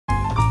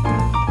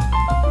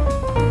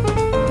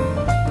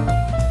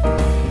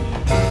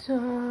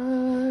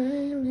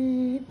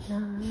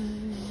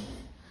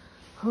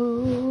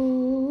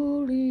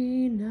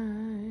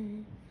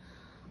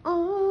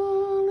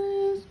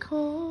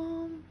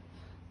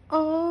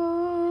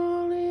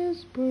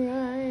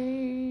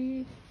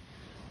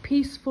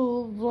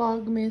peaceful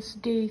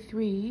Vlogmas day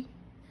 3,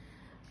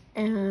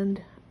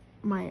 and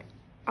my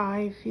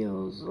eye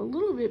feels a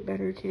little bit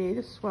better today.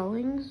 The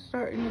swelling's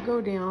starting to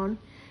go down,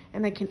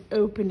 and I can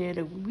open it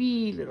a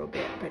wee little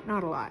bit, but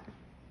not a lot.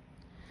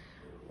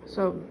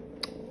 So,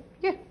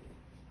 yeah.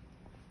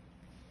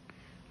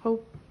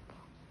 Hope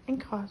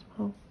and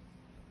Cosmo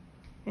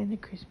and the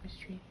Christmas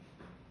tree.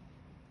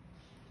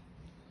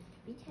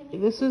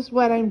 This is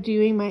what I'm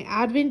doing. My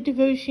Advent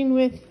devotion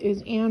with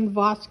is Ann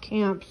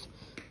Voskamp's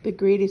The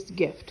Greatest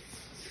Gift.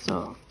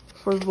 So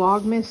for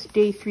Vlogmas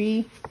day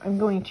 3, I'm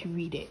going to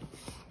read it.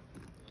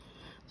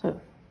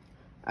 So,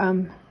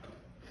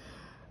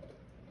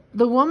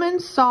 the woman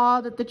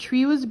saw that the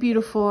tree was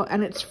beautiful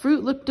and its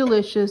fruit looked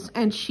delicious,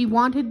 and she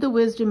wanted the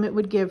wisdom it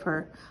would give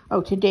her.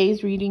 Oh,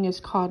 today's reading is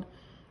called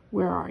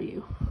Where Are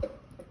You?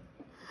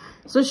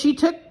 So she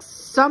took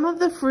some of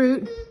the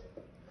fruit.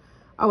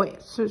 Oh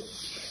wait, so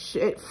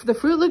the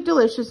fruit looked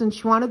delicious and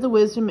she wanted the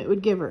wisdom it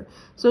would give her.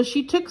 So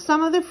she took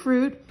some of the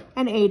fruit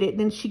and ate it.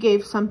 Then she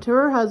gave some to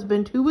her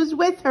husband who was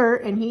with her,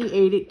 and he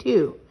ate it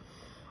too.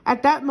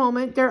 At that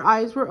moment, their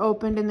eyes were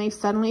opened and they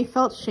suddenly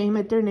felt shame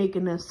at their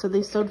nakedness. So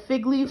they sewed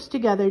fig leaves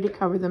together to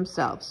cover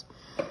themselves.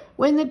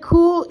 When the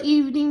cool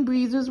evening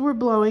breezes were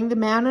blowing, the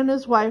man and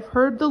his wife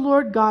heard the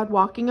Lord God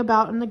walking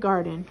about in the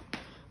garden.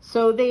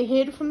 So they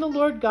hid from the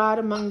Lord God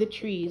among the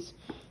trees.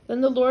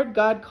 Then the Lord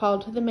God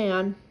called to the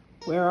man,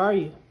 "Where are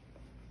you?"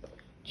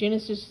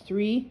 Genesis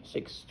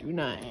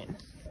 3:6-9.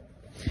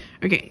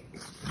 Okay.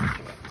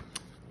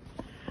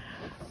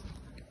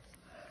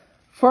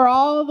 For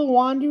all the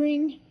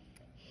wandering,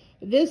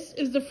 this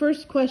is the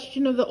first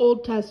question of the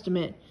Old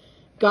Testament.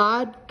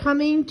 God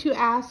coming to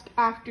ask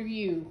after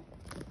you.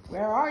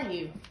 Where are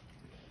you?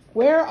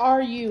 Where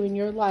are you in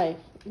your life?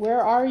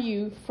 Where are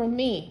you from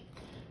me?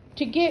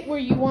 To get where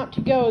you want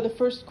to go, the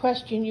first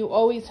question you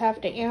always have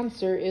to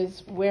answer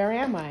is, where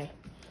am I?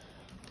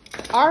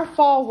 Our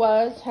fall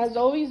has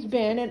always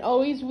been, and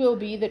always will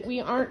be, that we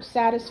aren't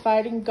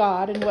satisfied in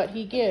God and what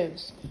He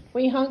gives.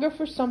 We hunger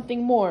for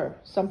something more,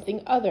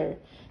 something other.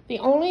 The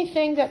only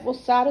thing that will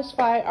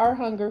satisfy our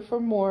hunger for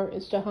more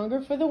is to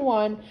hunger for the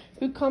one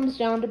who comes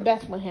down to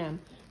Bethlehem,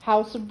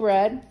 house of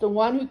bread, the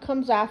one who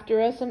comes after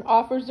us and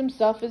offers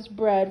himself as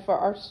bread for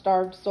our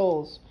starved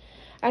souls.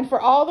 And for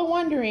all the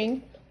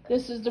wondering,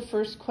 this is the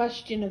first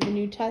question of the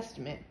New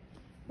Testament.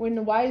 When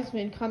the wise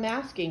men come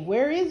asking,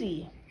 where is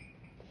He?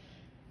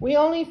 We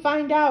only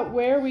find out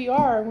where we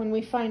are when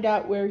we find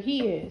out where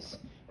He is.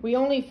 We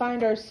only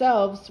find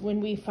ourselves when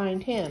we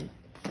find Him.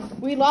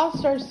 We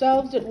lost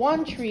ourselves at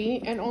one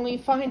tree and only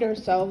find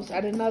ourselves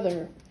at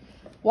another.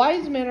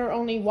 Wise men are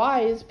only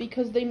wise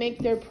because they make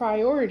their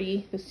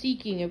priority the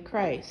seeking of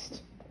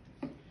Christ.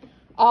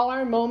 All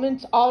our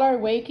moments, all our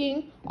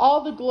waking,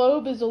 all the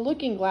globe is a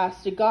looking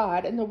glass to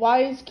God, and the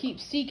wise keep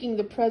seeking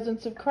the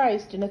presence of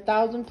Christ in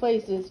 1,000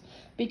 places,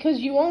 because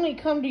you only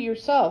come to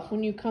yourself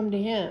when you come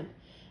to Him.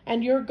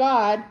 And your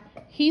God,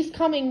 He's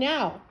coming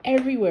now,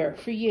 everywhere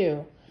for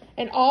you.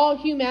 In all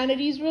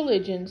humanity's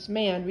religions,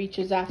 man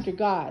reaches after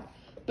God.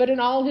 But in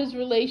all His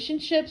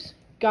relationships,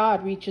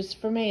 God reaches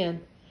for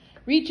man.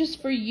 Reaches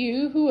for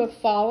you who have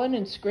fallen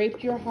and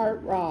scraped your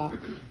heart raw.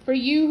 For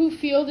you who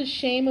feel the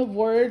shame of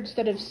words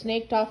that have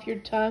snaked off your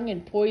tongue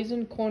and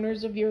poisoned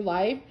corners of your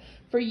life.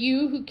 For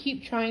you who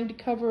keep trying to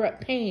cover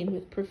up pain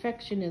with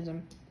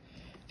perfectionism.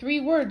 3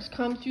 words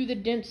come through the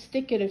dense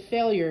thicket of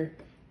failure.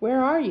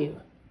 Where are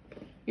you?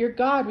 Your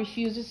God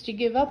refuses to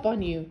give up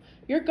on you.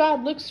 Your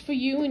God looks for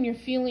you when you're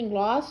feeling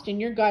lost, and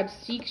your God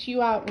seeks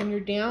you out when you're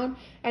down,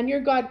 and your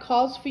God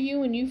calls for you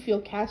when you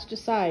feel cast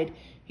aside.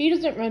 He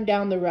doesn't run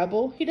down the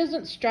rebel. He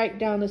doesn't strike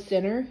down the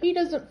sinner. He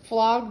doesn't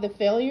flog the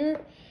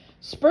failure.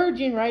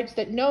 Spurgeon writes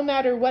that no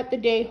matter what the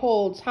day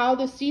holds, how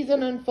the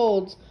season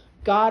unfolds,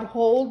 God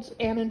holds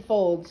and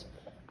unfolds.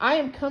 I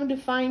am come to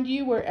find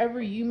you wherever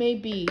you may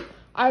be.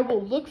 I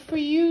will look for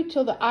you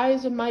till the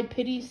eyes of my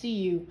pity see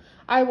you.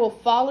 I will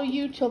follow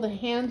you till the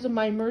hands of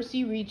my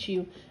mercy reach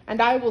you, and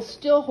I will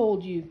still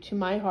hold you to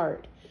my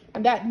heart.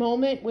 And that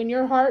moment when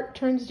your heart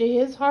turns to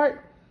His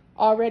heart,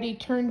 already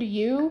turned to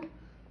you,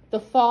 the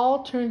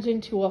fall turns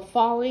into a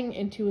falling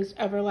into His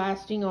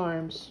everlasting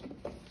arms.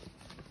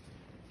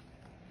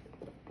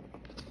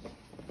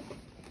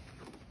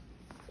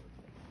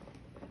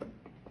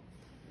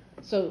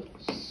 So,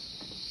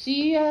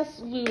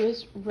 C.S.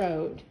 Lewis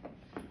wrote,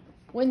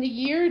 when the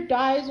year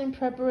dies in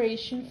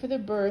preparation for the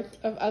birth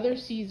of other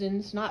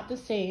seasons not the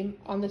same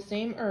on the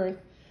same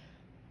earth,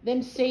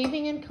 then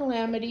saving and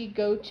calamity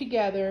go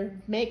together,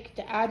 make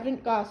the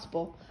Advent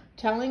gospel,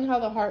 telling how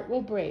the heart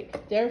will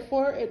break.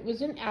 Therefore it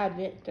was in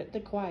Advent that the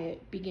quiet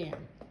began.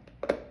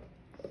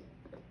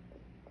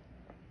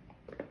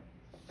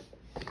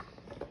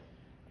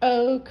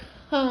 Oh,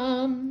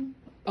 come,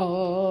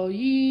 all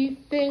ye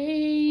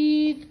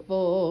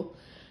faithful,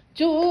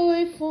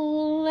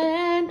 joyful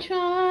and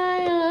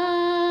triumphant.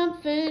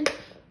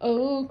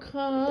 O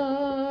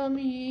come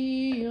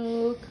ye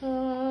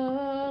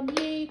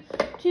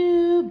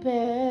to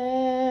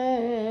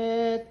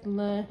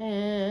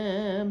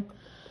Bethlehem.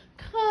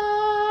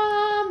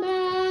 Come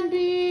and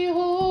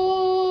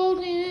behold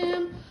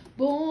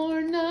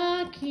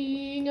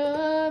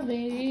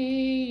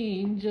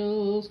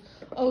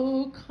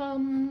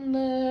come,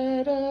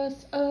 let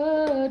us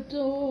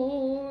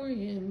adore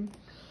him.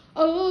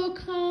 Oh,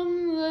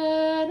 come,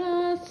 let